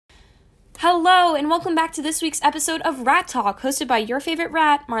Hello, and welcome back to this week's episode of Rat Talk, hosted by your favorite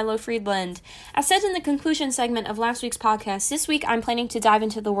rat, Marlo Friedland. As said in the conclusion segment of last week's podcast, this week I'm planning to dive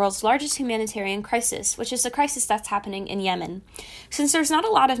into the world's largest humanitarian crisis, which is the crisis that's happening in Yemen. Since there's not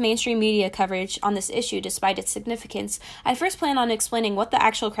a lot of mainstream media coverage on this issue despite its significance, I first plan on explaining what the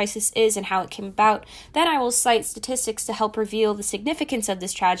actual crisis is and how it came about. Then I will cite statistics to help reveal the significance of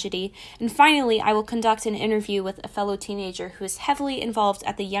this tragedy, and finally I will conduct an interview with a fellow teenager who is heavily involved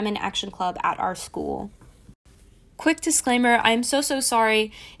at the Yemen Action Club at our school. Quick disclaimer, I am so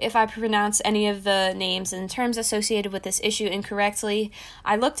sorry if I pronounce any of the names and terms associated with this issue incorrectly.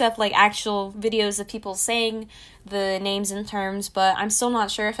 I looked up actual videos of people saying the names and terms, but I'm still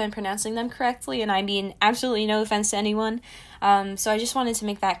not sure if I'm pronouncing them correctly, and I mean absolutely no offense to anyone, so I just wanted to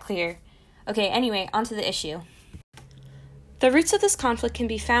make that clear. Okay, anyway, on to the issue. The roots of this conflict can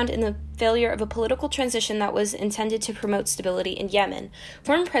be found in the failure of a political transition that was intended to promote stability in Yemen.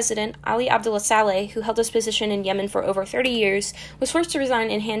 Former President Ali Abdullah Saleh, who held this position in Yemen for over 30 years, was forced to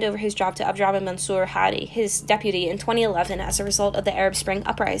resign and hand over his job to Abdurrahman Mansour Hadi, his deputy, in 2011 as a result of the Arab Spring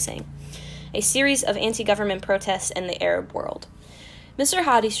uprising, a series of anti-government protests in the Arab world. Mr.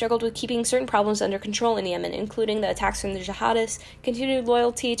 Hadi struggled with keeping certain problems under control in Yemen, including the attacks from the jihadists, continued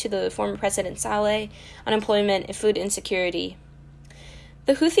loyalty to the former President Saleh, unemployment, and food insecurity.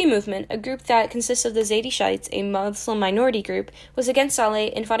 The Houthi movement, a group that consists of the Zaydi Shiites, a Muslim minority group, was against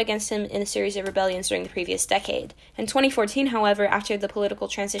Saleh and fought against him in a series of rebellions during the previous decade. In 2014, however, after the political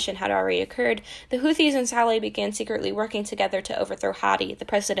transition had already occurred, the Houthis and Saleh began secretly working together to overthrow Hadi, the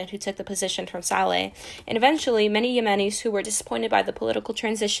president who took the position from Saleh, and eventually many Yemenis who were disappointed by the political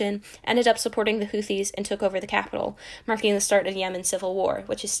transition ended up supporting the Houthis and took over the capital, marking the start of Yemen's civil war,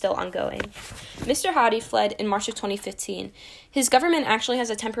 which is still ongoing. Mr. Hadi fled in March of 2015. His government actually has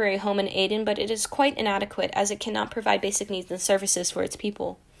a temporary home in Aden, but it is quite inadequate as it cannot provide basic needs and services for its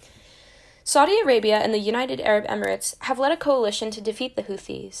people. Saudi Arabia and the United Arab Emirates have led a coalition to defeat the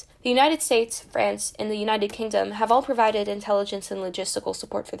Houthis. The United States, France, and the United Kingdom have all provided intelligence and logistical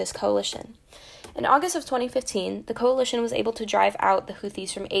support for this coalition. In August of 2015, the coalition was able to drive out the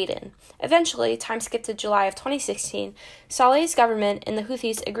Houthis from Aden. Eventually, time skipped to July of 2016, Saleh's government and the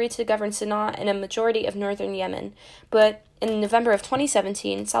Houthis agreed to govern Sana'a and a majority of northern Yemen, but in November of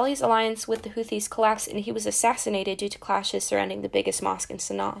 2017, Saleh's alliance with the Houthis collapsed and he was assassinated due to clashes surrounding the biggest mosque in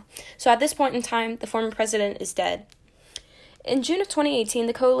Sana'a. So at this point in time, the former president is dead. In June of 2018,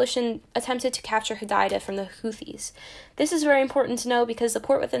 the coalition attempted to capture Hodeidah from the Houthis. This is very important to know because the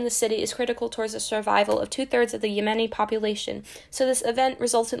port within the city is critical towards the survival of 2/3 of the Yemeni population, so this event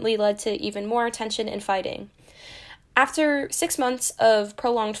resultantly led to even more tension and fighting. After 6 months of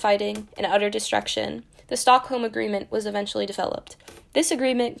prolonged fighting and utter destruction, the Stockholm Agreement was eventually developed. This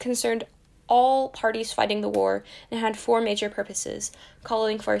agreement concerned all parties fighting the war and had 4 major purposes: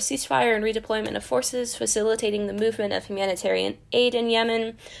 calling for a ceasefire and redeployment of forces, facilitating the movement of humanitarian aid in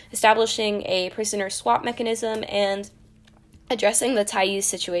Yemen, establishing a prisoner swap mechanism, and addressing the Taiz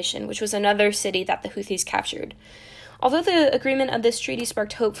situation, which was another city that the Houthis captured. Although the agreement of this treaty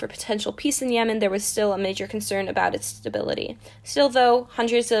sparked hope for potential peace in Yemen, there was still a major concern about its stability. Still, though,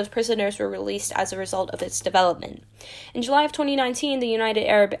 hundreds of prisoners were released as a result of its development. In July of 2019, the United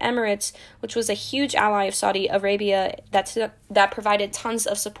Arab Emirates, which was a huge ally of Saudi Arabia that provided tons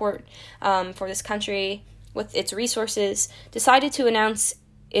of support for this country with its resources, decided to announce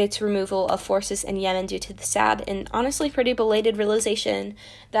its removal of forces in Yemen due to the sad and honestly pretty belated realization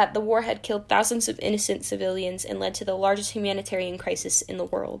that the war had killed thousands of innocent civilians and led to the largest humanitarian crisis in the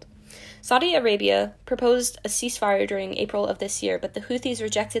world. Saudi Arabia proposed a ceasefire during April of this year, but the Houthis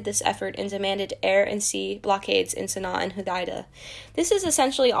rejected this effort and demanded air and sea blockades in Sana'a and Hodeidah. This is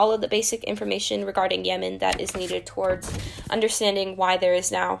essentially all of the basic information regarding Yemen that is needed towards understanding why there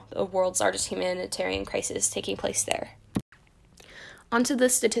is now the world's largest humanitarian crisis taking place there. Onto the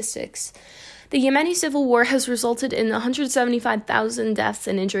statistics. The Yemeni civil war has resulted in 175,000 deaths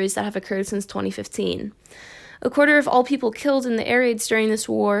and injuries that have occurred since 2015. A quarter of all people killed in the air raids during this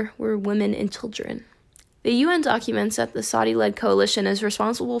war were women and children. The UN documents that the Saudi-led coalition is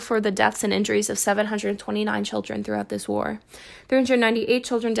responsible for the deaths and injuries of 729 children throughout this war. 398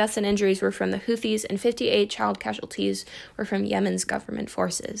 children deaths and injuries were from the Houthis, and 58 child casualties were from Yemen's government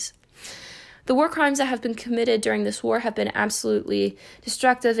forces. The war crimes that have been committed during this war have been absolutely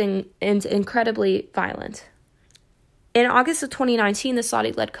destructive and incredibly violent. In August of 2019, the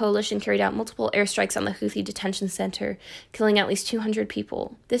Saudi-led coalition carried out multiple airstrikes on the Houthi detention center, killing at least 200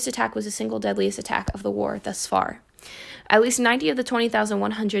 people. This attack was the single deadliest attack of the war thus far. At least 90 of the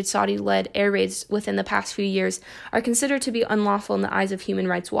 20,100 Saudi-led air raids within the past few years are considered to be unlawful in the eyes of Human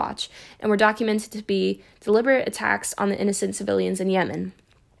Rights Watch and were documented to be deliberate attacks on the innocent civilians in Yemen.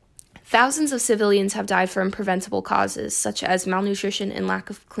 Thousands of civilians have died from preventable causes, such as malnutrition and lack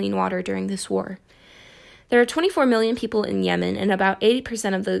of clean water during this war. There are 24 million people in Yemen, and about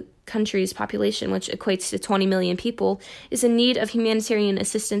 80% of the country's population, which equates to 20 million people, is in need of humanitarian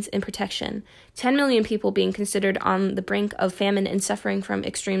assistance and protection, 10 million people being considered on the brink of famine and suffering from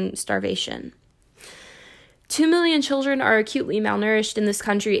extreme starvation. 2 million children are acutely malnourished in this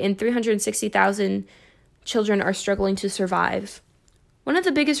country, and 360,000 children are struggling to survive. One of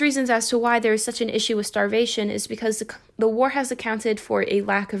the biggest reasons as to why there is such an issue with starvation is because the war has accounted for a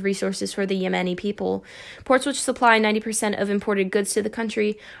lack of resources for the Yemeni people. Ports which supply 90% of imported goods to the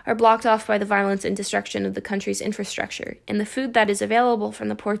country are blocked off by the violence and destruction of the country's infrastructure, and the food that is available from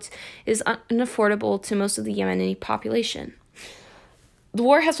the ports is unaffordable to most of the Yemeni population. The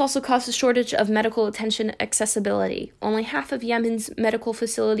war has also caused a shortage of medical attention accessibility. Only half of Yemen's medical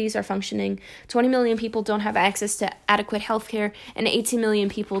facilities are functioning, 20 million people don't have access to adequate health care, and 18 million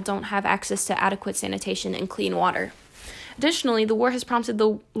people don't have access to adequate sanitation and clean water. Additionally, the war has prompted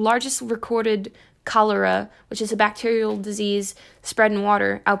the largest recorded cholera, which is a bacterial disease spread in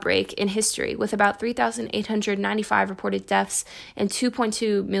water, outbreak in history, with about 3,895 reported deaths and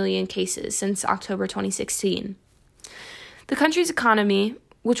 2.2 million cases since October 2016. The country's economy,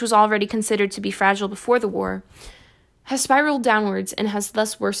 which was already considered to be fragile before the war, has spiraled downwards and has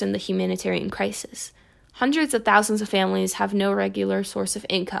thus worsened the humanitarian crisis. Hundreds of thousands of families have no regular source of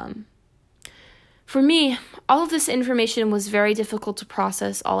income. For me, all of this information was very difficult to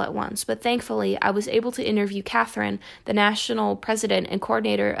process all at once, but thankfully I was able to interview Catherine, the national president and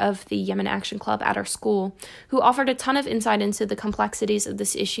coordinator of the Yemen Action Club at our school, who offered a ton of insight into the complexities of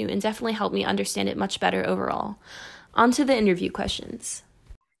this issue and definitely helped me understand it much better overall. On to the interview questions.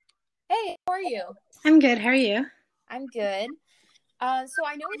 Hey, how are you? I'm good. How are you? I'm good. So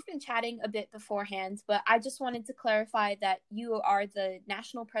I know we've been chatting a bit beforehand, but I just wanted to clarify that you are the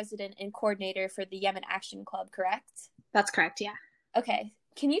national president and coordinator for the Yemen Action Club, correct? That's correct, yeah. Okay.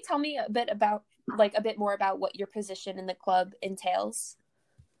 Can you tell me a bit more about what your position in the club entails?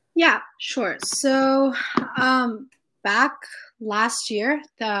 Yeah, sure. So, back last year,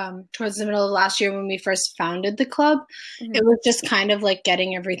 towards the middle of last year when we first founded the club, It was just kind of like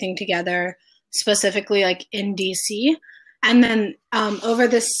getting everything together, specifically like in DC. And then over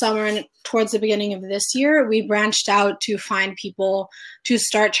this summer and towards the beginning of this year, we branched out to find people to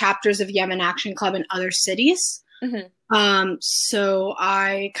start chapters of Yemen Action Club in other cities. So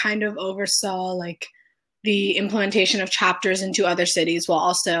I kind of oversaw like the implementation of chapters into other cities while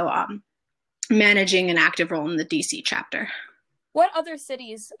also managing an active role in the DC chapter. What other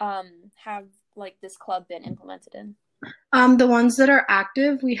cities have like this club been implemented in? The ones that are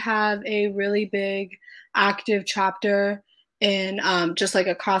active, we have a really big active chapter in just like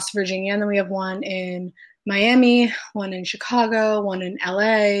across Virginia, and then we have one in Miami, one in Chicago, one in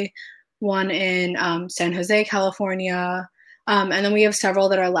LA, one in San Jose, California, and then we have several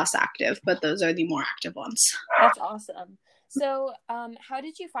that are less active, but those are the more active ones. That's awesome. So how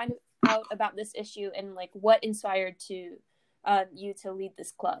did you find out about this issue, and like what inspired you to lead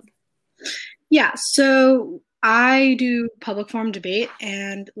this club? Yeah, so I do public forum debate,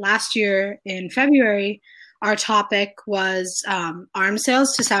 and last year in February, our topic was arms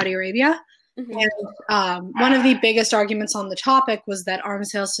sales to Saudi Arabia. And one of the biggest arguments on the topic was that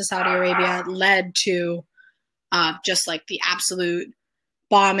arms sales to Saudi Arabia led to just like the absolute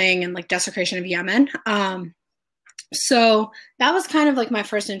bombing and like desecration of Yemen. So that was kind of like my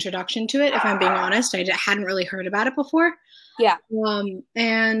first introduction to it, if I'm being honest. I hadn't really heard about it before. Yeah.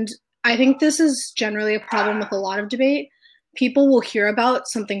 And I think this is generally a problem with a lot of debate. People will hear about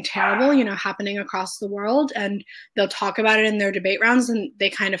something terrible, happening across the world, and they'll talk about it in their debate rounds, and they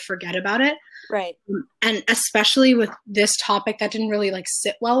kind of forget about it. Right. And especially with this topic, that didn't really like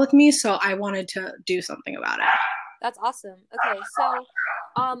sit well with me, so I wanted to do something about it. That's awesome. Okay, so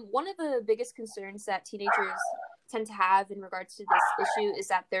one of the biggest concerns that teenagers tend to have in regards to this issue is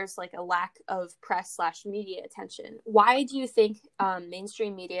that there's like a lack of press/media attention. Why do you think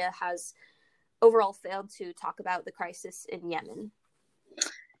mainstream media has overall failed to talk about the crisis in Yemen?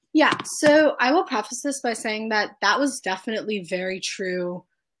 Yeah, so I will preface this by saying that was definitely very true,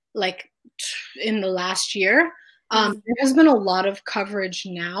 like in the last year. There has been a lot of coverage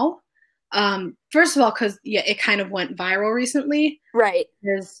now. First of all, because it kind of went viral recently. Right.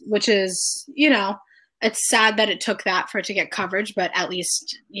 Which is, it's sad that it took that for it to get coverage, but at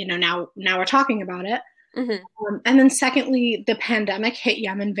least, now we're talking about it. And then secondly, the pandemic hit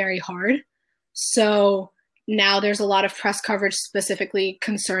Yemen very hard. So now there's a lot of press coverage specifically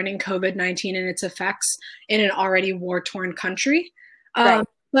concerning COVID-19 and its effects in an already war-torn country. Right.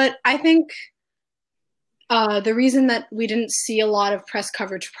 But I think The reason that we didn't see a lot of press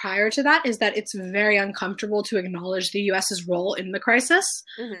coverage prior to that is that it's very uncomfortable to acknowledge the US's role in the crisis,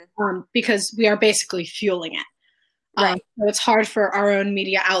 because we are basically fueling it. Right. So it's hard for our own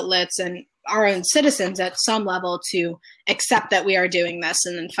media outlets and our own citizens at some level to accept that we are doing this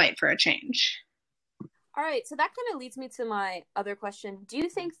and then fight for a change. All right, so that kind of leads me to my other question. Do you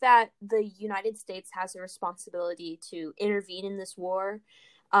think that the United States has a responsibility to intervene in this war?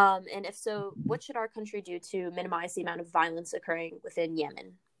 And if so, what should our country do to minimize the amount of violence occurring within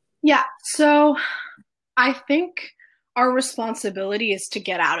Yemen? Yeah, so I think our responsibility is to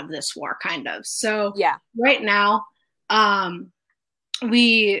get out of this war, kind of. So Yeah. right now,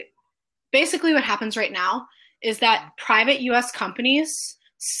 we basically what happens right now is that private U.S. companies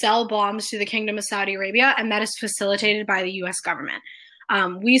sell bombs to the Kingdom of Saudi Arabia, and that is facilitated by the U.S. government.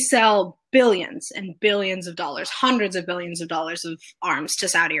 We sell billions and billions of dollars, hundreds of billions of dollars of arms to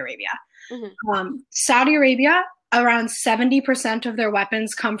Saudi Arabia. Saudi Arabia, around 70% of their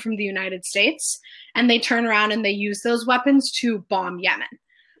weapons come from the United States, and they turn around and they use those weapons to bomb Yemen.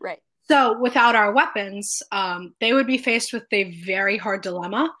 Right. So without our weapons, they would be faced with a very hard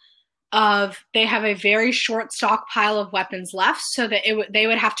dilemma of they have a very short stockpile of weapons left, so that they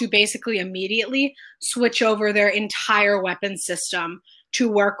would have to basically immediately switch over their entire weapon system to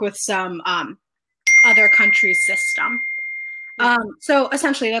work with some other country's system. So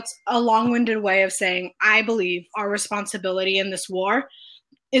essentially, that's a long-winded way of saying I believe our responsibility in this war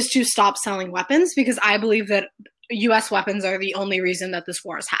is to stop selling weapons, because I believe that U.S. weapons are the only reason that this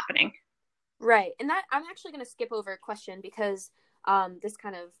war is happening. Right. And that I'm actually going to skip over a question because this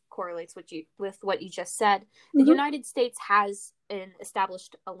kind of correlates with what you just said. The United States has an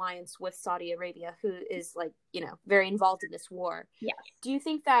established alliance with Saudi Arabia, who is very involved in this war. Yeah. Do you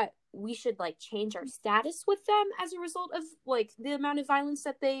think that we should change our status with them as a result of the amount of violence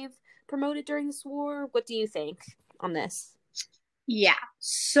that they've promoted during this war? What do you think on this? Yeah.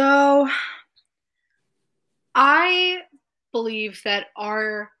 So I believe that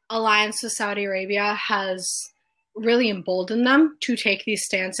our alliance with Saudi Arabia has really emboldened them to take the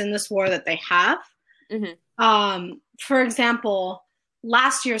stance in this war that they have. For example,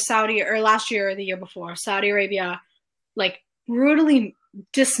 last year or the year before, Saudi Arabia brutally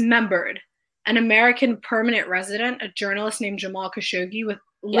dismembered an American permanent resident, a journalist named Jamal Khashoggi, with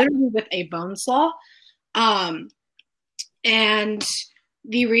a bone saw. And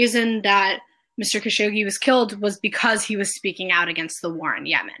the reason that Mr. Khashoggi was killed was because he was speaking out against the war in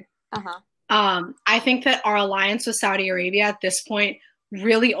Yemen. I think that our alliance with Saudi Arabia at this point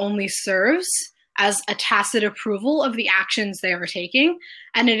really only serves as a tacit approval of the actions they are taking.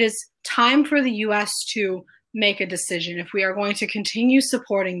 And it is time for the U.S. to make a decision. If we are going to continue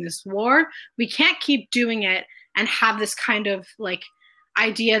supporting this war, we can't keep doing it and have this kind of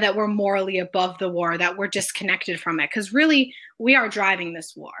idea that we're morally above the war, that we're disconnected from it. Because really, we are driving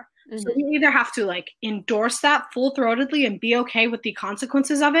this war. So we either have to endorse that full-throatedly and be okay with the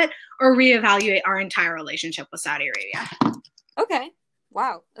consequences of it, or reevaluate our entire relationship with Saudi Arabia. Okay.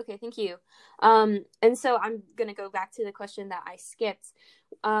 Wow. Okay, thank you. And so I'm going to go back to the question that I skipped.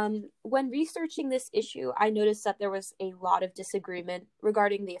 When researching this issue, I noticed that there was a lot of disagreement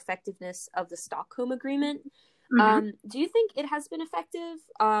regarding the effectiveness of the Stockholm Agreement. Do you think it has been effective?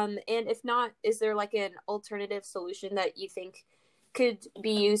 And if not, is there an alternative solution that you think could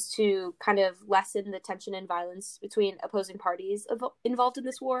be used to kind of lessen the tension and violence between opposing parties involved in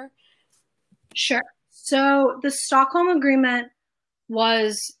this war? Sure. So the Stockholm Agreement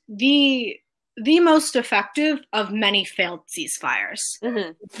was the most effective of many failed ceasefires.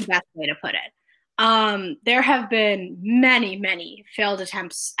 That's the best way to put it. There have been many failed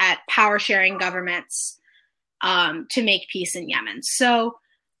attempts at power-sharing governments to make peace in Yemen. So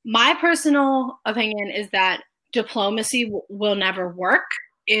my personal opinion is that diplomacy will never work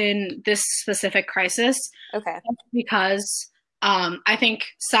in this specific crisis. Okay. Because I think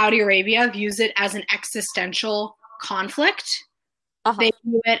Saudi Arabia views it as an existential conflict. They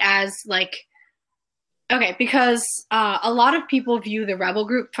view it as because a lot of people view the rebel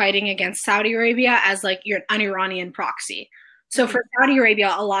group fighting against Saudi Arabia as an Iranian proxy. So for Saudi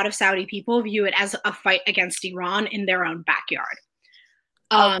Arabia, a lot of Saudi people view it as a fight against Iran in their own backyard.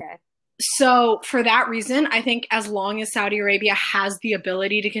 Okay. So for that reason, I think as long as Saudi Arabia has the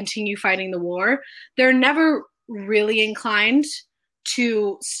ability to continue fighting the war, they're never really inclined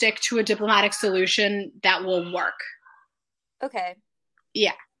to stick to a diplomatic solution that will work. Okay.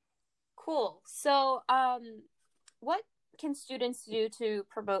 Yeah. Cool. So, what can students do to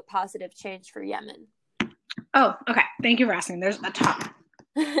promote positive change for Yemen? Oh, okay. Thank you for asking. There's a ton.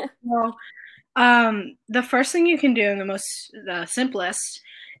 Well, the first thing you can do, and the simplest,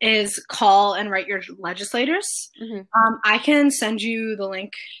 is call and write your legislators. I can send you the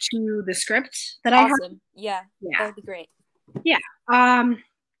link to the script that I have. Awesome. Yeah, that would be great. Yeah.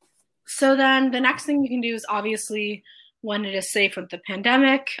 So then the next thing you can do is obviously, when it is safe with the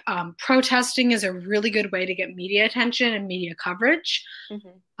pandemic, protesting is a really good way to get media attention and media coverage.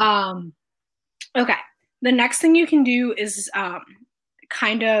 Okay. The next thing you can do is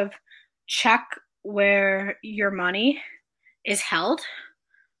kind of check where your money is held.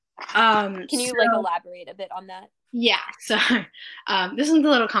 Can you elaborate a bit on that? Yeah. So this one's a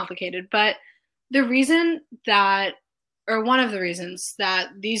little complicated, but the reason that, or one of the reasons that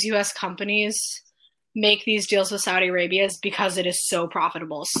these U.S. companies make these deals with Saudi Arabia is because it is so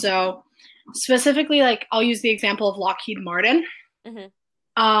profitable. So specifically, I'll use the example of Lockheed Martin.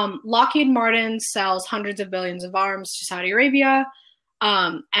 Lockheed Martin sells hundreds of billions of arms to Saudi Arabia.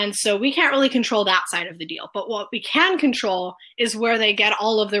 And so we can't really control that side of the deal. But what we can control is where they get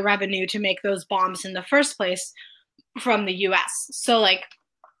all of the revenue to make those bombs in the first place from the U.S. So,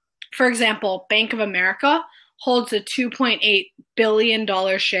 for example, Bank of America holds a $2.8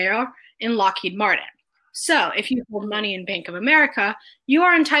 billion share in Lockheed Martin. So if you hold money in Bank of America, you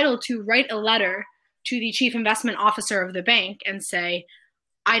are entitled to write a letter to the chief investment officer of the bank and say,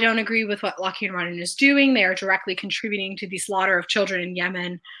 I don't agree with what Lockheed Martin is doing. They are directly contributing to the slaughter of children in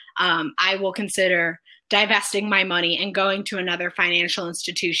Yemen. I will consider divesting my money and going to another financial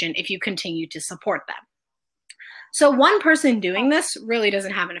institution if you continue to support them. So one person doing this really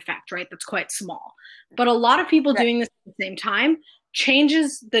doesn't have an effect, right? That's quite small. But a lot of people doing this at the same time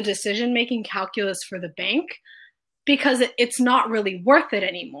changes the decision-making calculus for the bank because it's not really worth it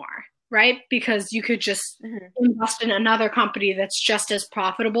anymore, right? Because you could just invest in another company that's just as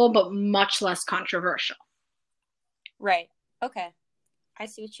profitable but much less controversial. Right. Okay. I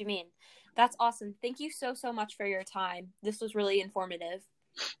see what you mean. That's awesome. Thank you so much for your time. This was really informative.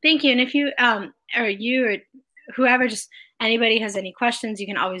 Thank you. And if you or whoever, just anybody has any questions, you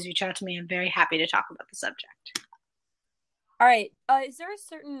can always reach out to me. I'm very happy to talk about the subject. All right. Is there a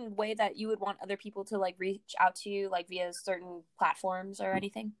certain way that you would want other people to reach out to you, via certain platforms or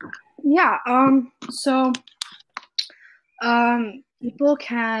anything? Yeah. So people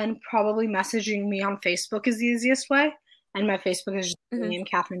can probably messaging me on Facebook is the easiest way. And my Facebook is just my name,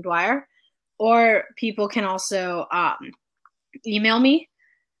 Catherine Dwyer. Or people can also email me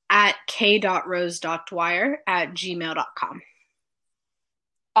at k.rose.dwyer@gmail.com.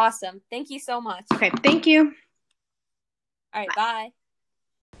 Awesome. Thank you so much. Okay, thank you. All right, bye.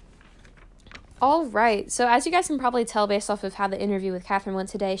 All right, so as you guys can probably tell based off of how the interview with Catherine went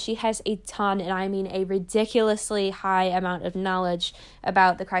today, she has a ton, and I mean a ridiculously high amount of knowledge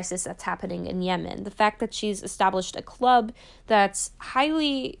about the crisis that's happening in Yemen. The fact that she's established a club that's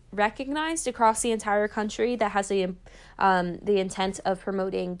highly recognized across the entire country that has the intent of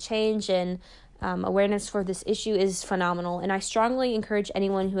promoting change and awareness for this issue is phenomenal, and I strongly encourage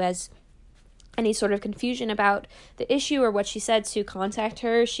anyone who has any sort of confusion about the issue or what she said to contact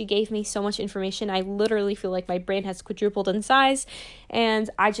her. She gave me so much information. I literally feel like my brain has quadrupled in size, and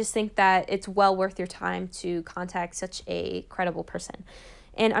I just think that it's well worth your time to contact such a credible person.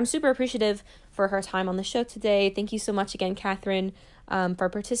 And I'm super appreciative for her time on the show today. Thank you so much again, Catherine, for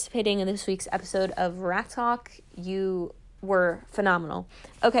participating in this week's episode of Rat Talk. You were phenomenal.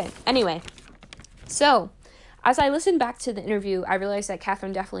 Okay, anyway, so as I listened back to the interview, I realized that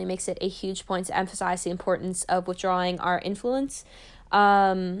Catherine definitely makes it a huge point to emphasize the importance of withdrawing our influence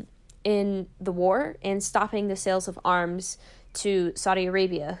in the war and stopping the sales of arms to Saudi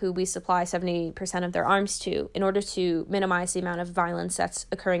Arabia, who we supply 70% of their arms to, in order to minimize the amount of violence that's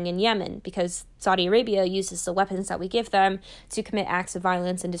occurring in Yemen, because Saudi Arabia uses the weapons that we give them to commit acts of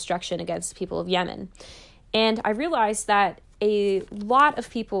violence and destruction against the people of Yemen. And I realized that a lot of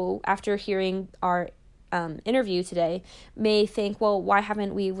people, after hearing our interview today, may think, well, why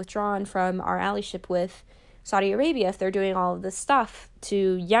haven't we withdrawn from our allyship with Saudi Arabia if they're doing all of this stuff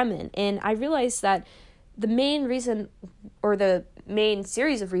to Yemen? And I realized that the main reason, or the main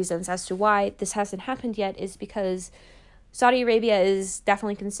series of reasons as to why this hasn't happened yet, is because Saudi Arabia is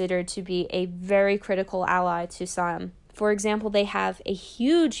definitely considered to be a very critical ally to some. For example, they have a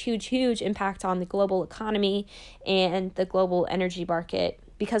huge impact on the global economy and the global energy market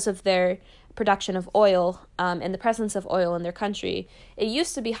because of their production of oil and the presence of oil in their country. It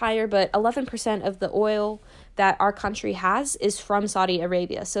used to be higher, but 11% of the oil that our country has is from Saudi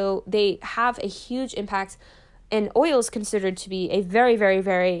Arabia. So they have a huge impact, and oil is considered to be a very, very,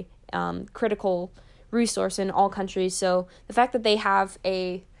 very critical resource in all countries. So the fact that they have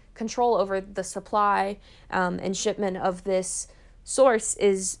a control over the supply and shipment of this source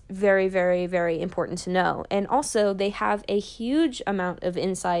is very, very, very important to know. And also, they have a huge amount of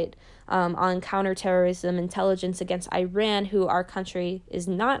insight on counterterrorism intelligence against Iran, who our country is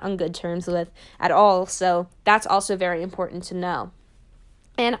not on good terms with at all. So that's also very important to know.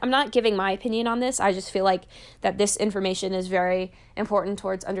 And I'm not giving my opinion on this. I just feel like that this information is very important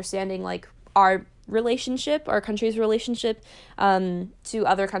towards understanding like our relationship, our country's relationship to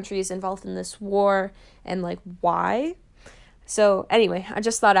other countries involved in this war and like why. So anyway, I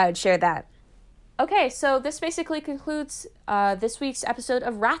just thought I would share that. Okay, so this basically concludes this week's episode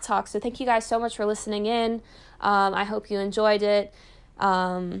of Rat Talk. So thank you guys so much for listening in. I hope you enjoyed it.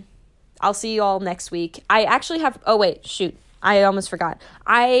 I'll see you all next week. I actually have... Oh, wait, shoot. I almost forgot.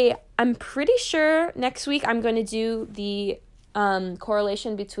 I'm pretty sure next week I'm going to do the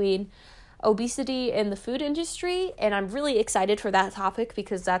correlation between obesity in the food industry, and I'm really excited for that topic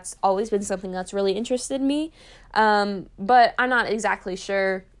because that's always been something that's really interested me. But I'm not exactly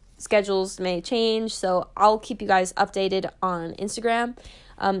sure. Schedules may change, so I'll keep you guys updated on Instagram.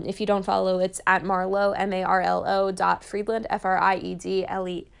 If you don't follow, it's at Marlo, MARLO.Friedland,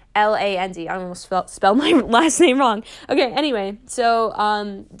 FRIEDLELAND. I almost spelled my last name wrong. Okay, anyway,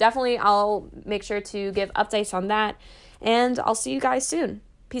 so definitely I'll make sure to give updates on that, and I'll see you guys soon.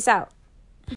 Peace out.